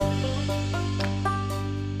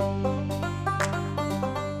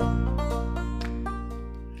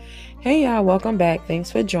Hey y'all, welcome back. Thanks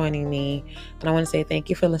for joining me. And I want to say thank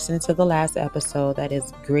you for listening to the last episode. That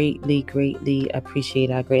is greatly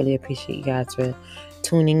appreciated. I greatly appreciate you guys for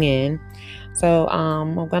tuning in. So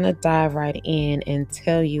I'm gonna dive right in and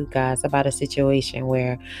tell you guys about a situation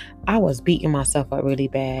where I was beating myself up really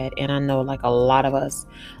bad. And I know like a lot of us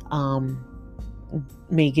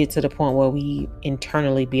may get to the point where we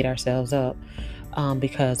internally beat ourselves up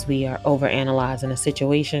because we are over analyzing a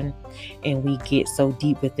situation and we get so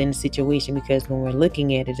deep within the situation because when we're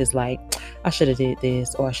looking at it, it's like, I should have did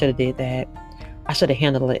this or I should have did that. I should have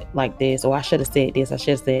handled it like this, or I should have said this, I should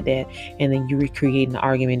have said that. And then you recreate an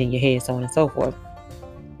argument in your head, so on and so forth.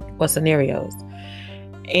 What scenarios?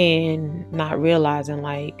 And not realizing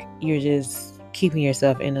like you're just keeping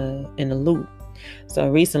yourself in a loop. So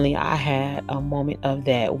recently I had a moment of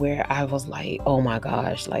that where I was like, oh my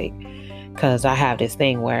gosh, like, because I have this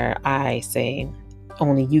thing where I say,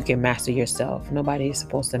 only you can master yourself. Nobody is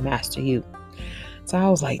supposed to master you. So I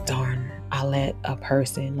was like, darn, I let a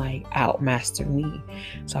person like outmaster me.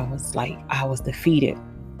 So I was defeated.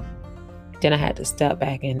 Then I had to step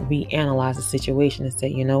back and reanalyze the situation and say,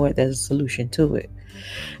 you know what, there's a solution to it.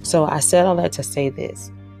 So I said all that to say this.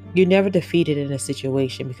 You're never defeated in a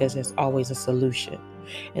situation because there's always a solution.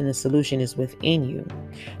 And the solution is within you.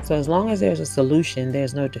 So as long as there's a solution,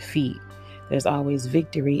 there's no defeat. There's always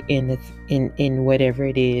victory in whatever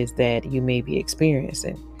it is that you may be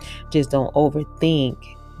experiencing. Just don't overthink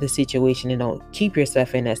the situation and don't keep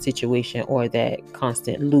yourself in that situation or that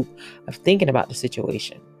constant loop of thinking about the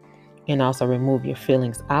situation. And also remove your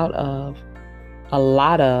feelings out of a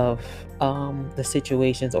lot of the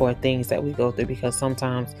situations or things that we go through, because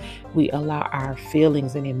sometimes we allow our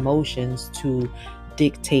feelings and emotions to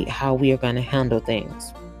dictate how we are going to handle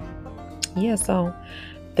things. Yeah, so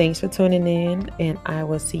thanks for tuning in, and I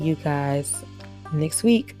will see you guys next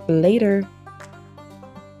week. Later.